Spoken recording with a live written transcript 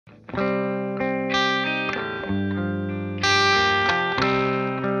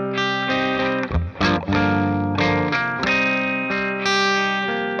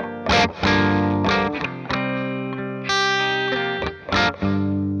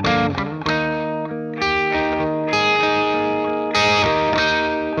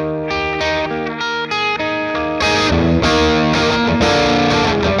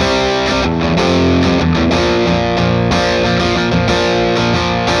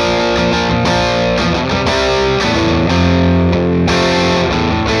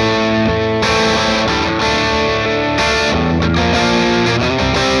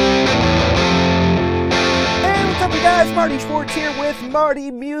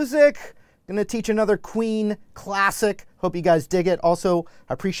Marty Music. Gonna teach another Queen classic. Hope you guys dig it. Also,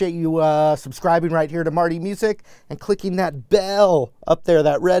 I appreciate you subscribing right here to Marty Music and clicking that bell up there,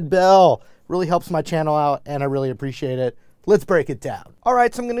 that red bell. Really helps my channel out and I really appreciate it. Let's break it down. All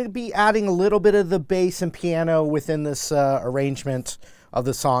right, so I'm gonna be adding a little bit of the bass and piano within this arrangement of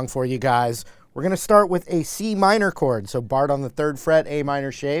the song for you guys. We're gonna start with a C minor chord. So barred on the 3rd fret, A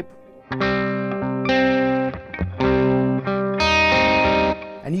minor shape.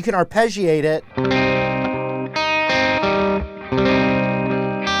 And you can arpeggiate it.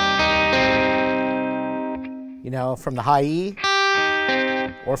 You know, from the high E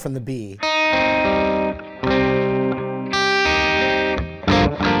or from the B.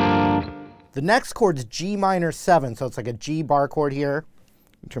 The next chord's G minor 7, so it's like a G bar chord here.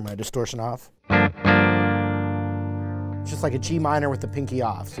 Turn my distortion off. It's just like a G minor with the pinky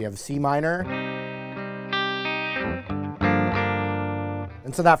off. So you have a C minor.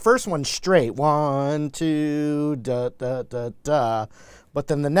 And so that first one's straight. 1, 2, da, da, da, da. But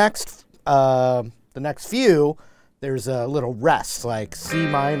then the next few, there's a little rest, like C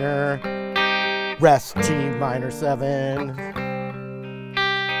minor, rest, G minor 7,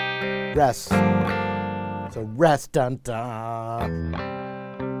 rest. So rest, dun, dun.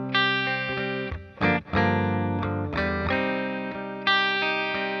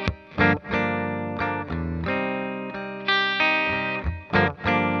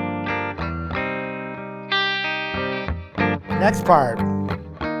 Next part.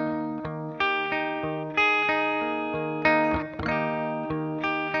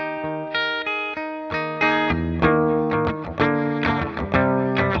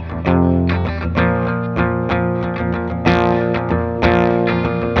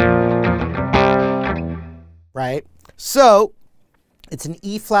 Right? So, it's an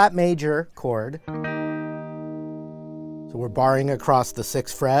E flat major chord. So we're barring across the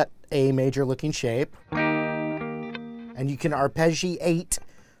 6th fret, A major looking shape. And you can arpeggiate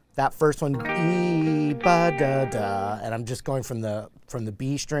that first one, E, ba, da, da, and I'm just going from the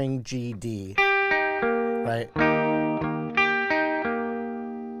B string, G, D, right?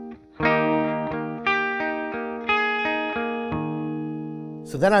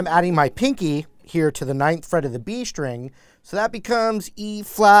 So then I'm adding my pinky here to the 9th fret of the B string, so that becomes E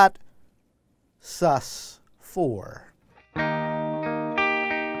flat, sus 4.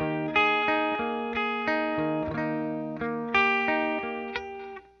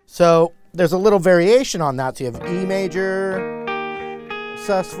 So there's a little variation on that. So you have E major,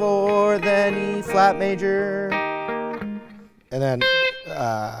 sus 4, then E flat major, and then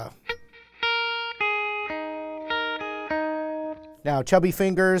now chubby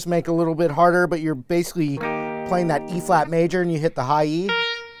fingers make a little bit harder, but you're basically playing that E flat major and you hit the high E,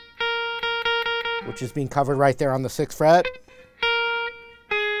 which is being covered right there on the 6th fret,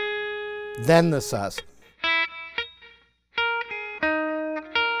 then the sus.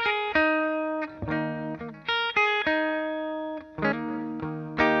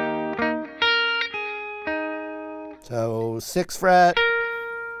 So 6th fret,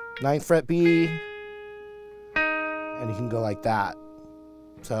 9th fret B, and you can go like that.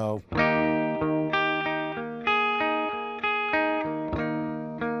 So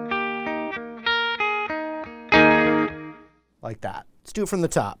like that. Let's do it from the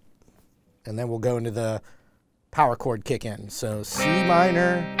top. And then we'll go into the power chord kick in. So C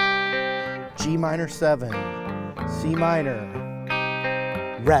minor, G minor 7, C minor,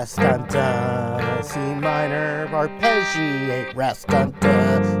 rest, dun, dun, C minor, arpeggiate, rest, dun,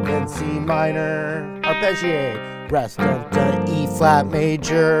 dun, then C minor, arpeggiate, rest, dun, dun, E flat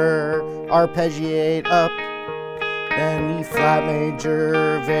major, arpeggiate up, then E flat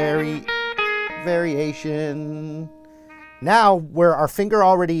major, variation. Now, where our finger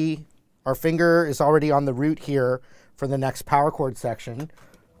is already on the root here for the next power chord section,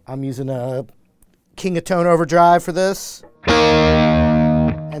 I'm using a King of Tone overdrive for this.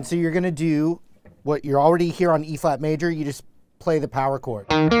 And so you're going to do what you're already here on E flat major, you just play the power chord.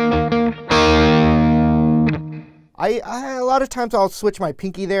 A lot of times I'll switch my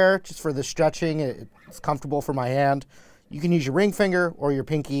pinky there just for the stretching. It's comfortable for my hand. You can use your ring finger or your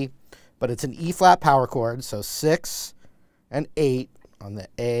pinky, but it's an E flat power chord, so 6 and 8 on the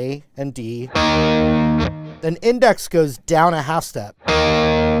A and D. Then index goes down a half step,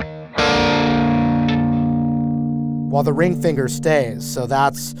 while the ring finger stays. So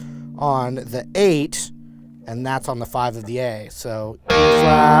that's on the 8, and that's on the 5 of the A. So E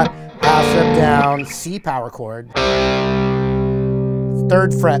flat, half step down, C power chord,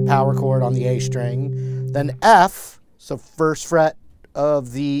 3rd fret power chord on the A string, then F, so 1st fret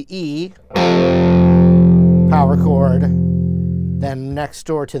of the E, power chord, then next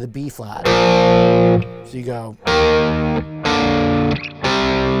door to the B flat. So you go 1,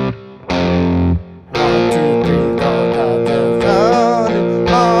 2, 3, go,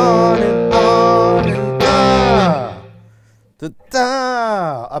 on and on and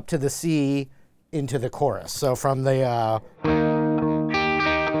da, up to the C into the chorus. So from the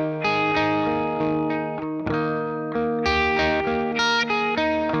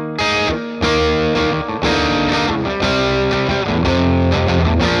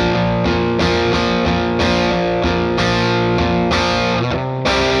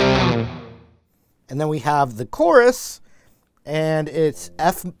and then we have the chorus, and it's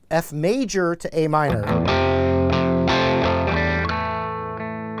F major to A minor.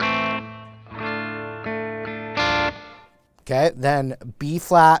 Okay, then B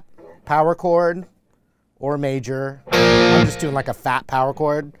flat power chord or major. I'm just doing like a fat power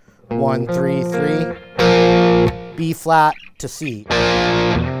chord. 1, 3, 3. B flat to C.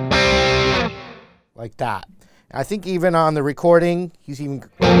 Like that. I think even on the recording, he's even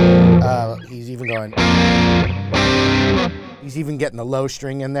going. He's even getting the low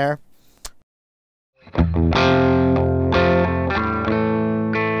string in there.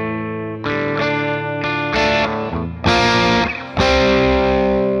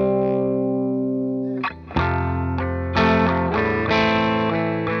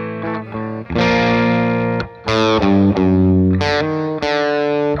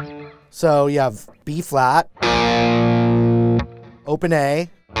 So you have B flat, open A,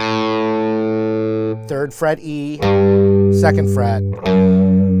 3rd fret E, 2nd fret.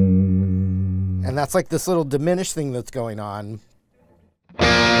 And that's like this little diminished thing that's going on.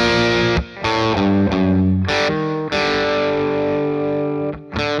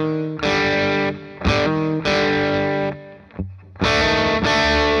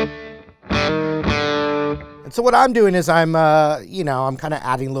 And so what I'm doing is I'm kind of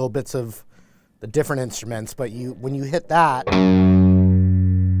adding little bits of the different instruments, but when you hit that,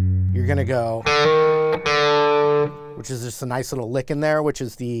 you're gonna go, which is just a nice little lick in there, which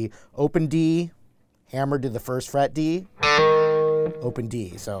is the open D, hammered to the 1st fret D, open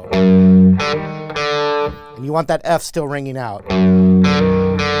D. So, and you want that F still ringing out.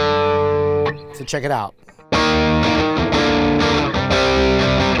 So check it out.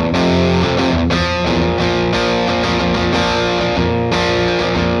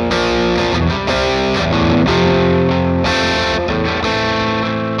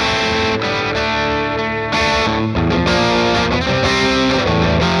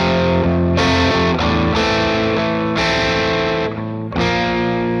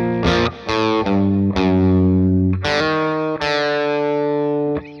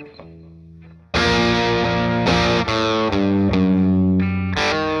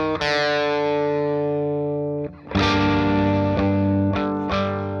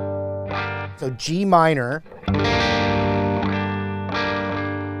 So G minor,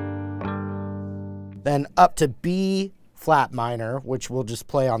 then up to B flat minor, which we'll just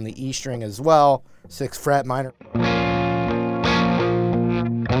play on the E string as well, 6th fret minor.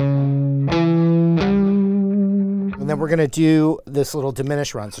 And then we're gonna do this little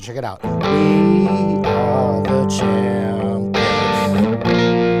diminished run, so check it out. We are the champions.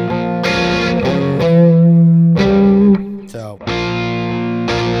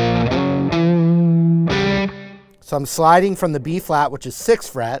 So I'm sliding from the B flat, which is 6th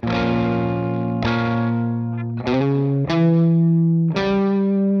fret. So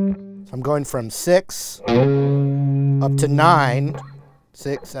I'm going from 6 up to 9,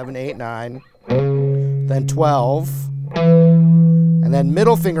 6, 7, 8, 9, then 12, and then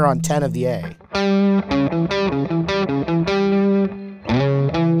middle finger on 10 of the A.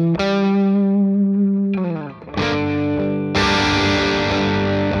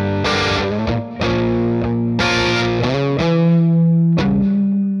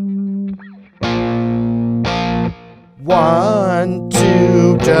 One,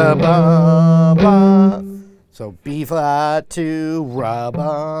 two, da ba ba. So B flat to ra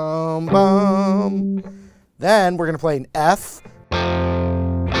bum bum. Then we're gonna play an F.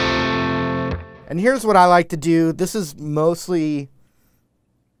 And here's what I like to do. This is mostly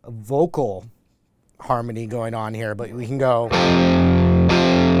a vocal harmony going on here, but we can go.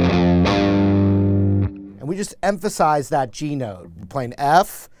 And we just emphasize that G note. We're playing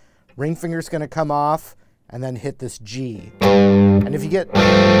F, ring finger's gonna come off, and then hit this G. And if you get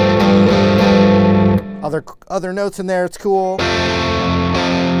other notes in there, it's cool.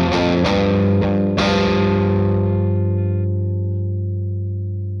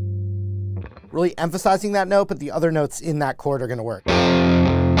 Really emphasizing that note, but the other notes in that chord are gonna work.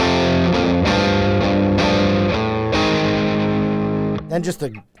 Then just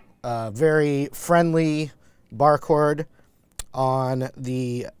a very friendly bar chord on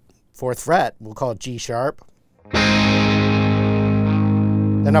the 4th fret. We'll call it G sharp.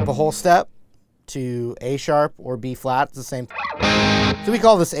 Then up a whole step to A sharp or B flat. It's the same. So we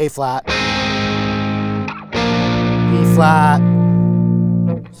call this A flat, B flat.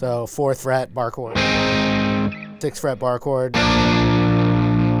 So 4th fret bar chord, 6th fret bar chord.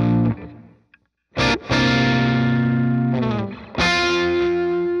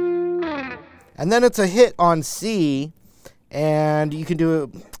 And then it's a hit on C, and you can do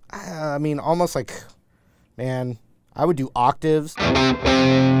it, I mean, almost like, man, I would do octaves.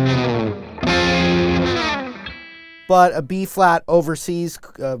 But a B flat over C's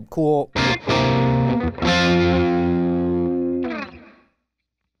cool.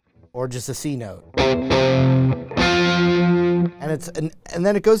 Or just a C note. And it's and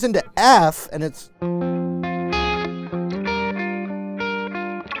then it goes into F, and it's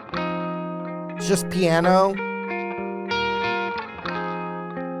just piano.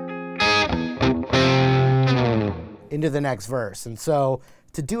 Into the next verse. And so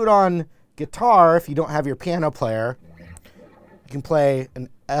to do it on guitar, if you don't have your piano player, you can play an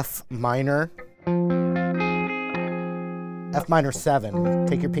F minor. F minor 7.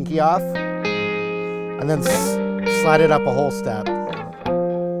 Take your pinky off, and then slide it up a whole step.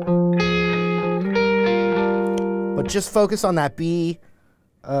 But just focus on that B,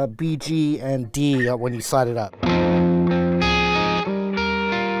 B, G, and D when you slide it up.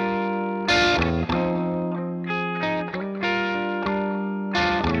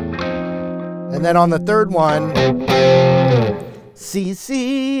 And then on the 3rd one, C,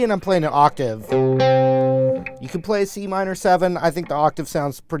 C, and I'm playing an octave. You can play C minor 7. I think the octave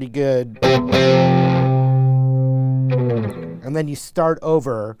sounds pretty good. And then you start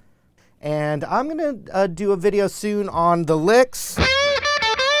over. And I'm going to do a video soon on the licks.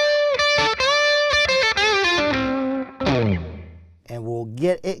 And we'll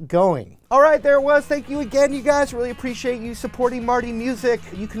get it going. All right, there it was. Thank you again, you guys. Really appreciate you supporting Marty Music.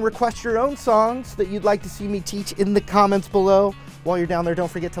 You can request your own songs that you'd like to see me teach in the comments below. While you're down there, don't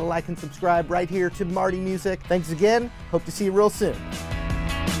forget to like and subscribe right here to Marty Music. Thanks again. Hope to see you real soon.